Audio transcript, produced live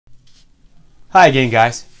Hi again,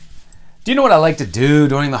 guys. Do you know what I like to do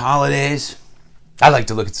during the holidays? I like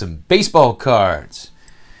to look at some baseball cards.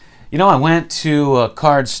 You know, I went to a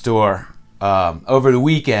card store over the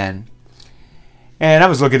weekend, and I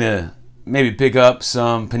was looking to maybe pick up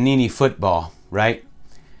some Panini football, right?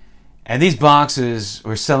 And these boxes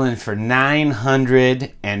were selling for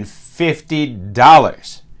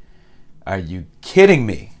 $950. Are you kidding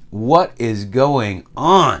me? What is going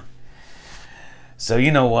on? So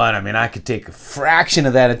you know what? I mean, I could take a fraction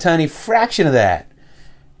of that, a tiny fraction of that,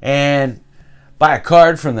 and buy a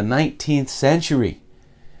card from the 19th century.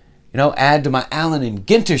 You know, add to my Allen and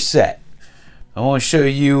Ginter set. I want to show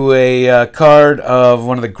you a card of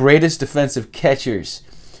one of the greatest defensive catchers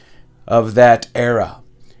of that era,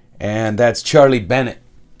 and that's Charlie Bennett.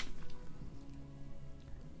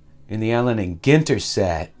 In the Allen and Ginter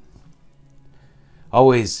set.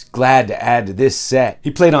 Always glad to add to this set.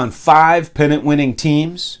 He played on 5 pennant-winning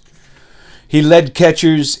teams. He led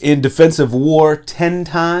catchers in defensive WAR 10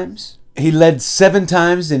 times. He led 7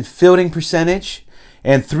 times in fielding percentage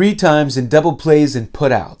and 3 times in double plays and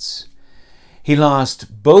putouts. He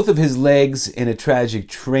lost both of his legs in a tragic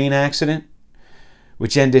train accident,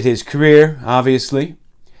 which ended his career, obviously.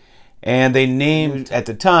 And they named, at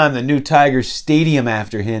the time, the new Tigers Stadium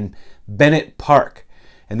after him, Bennett Park.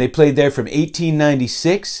 And they played there from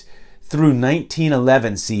 1896 through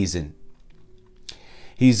 1911 season.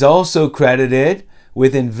 He's also credited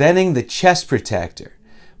with inventing the chest protector,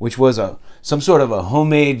 which was some sort of a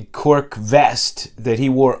homemade cork vest that he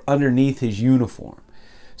wore underneath his uniform.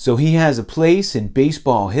 So he has a place in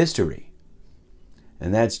baseball history.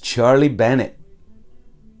 And that's Charlie Bennett.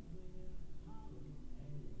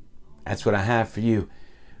 That's what I have for you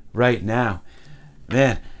right now.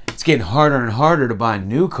 Man, it's getting harder and harder to buy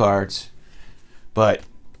new cards, but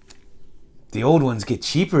the old ones get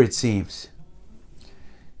cheaper, it seems.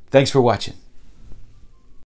 Thanks for watching.